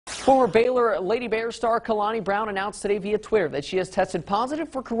Former Baylor Lady Bears star Kalani Brown announced today via Twitter that she has tested positive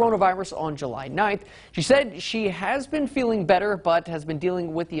for coronavirus on July 9th. She said she has been feeling better, but has been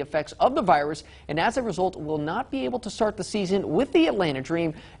dealing with the effects of the virus, and as a result will not be able to start the season with the Atlanta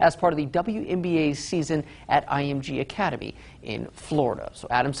Dream as part of the WNBA's season at IMG Academy in Florida. So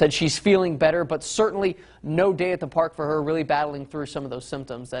Adam said she's feeling better, but certainly no day at the park for her, really battling through some of those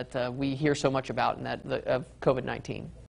symptoms that we hear so much about in that of COVID-19.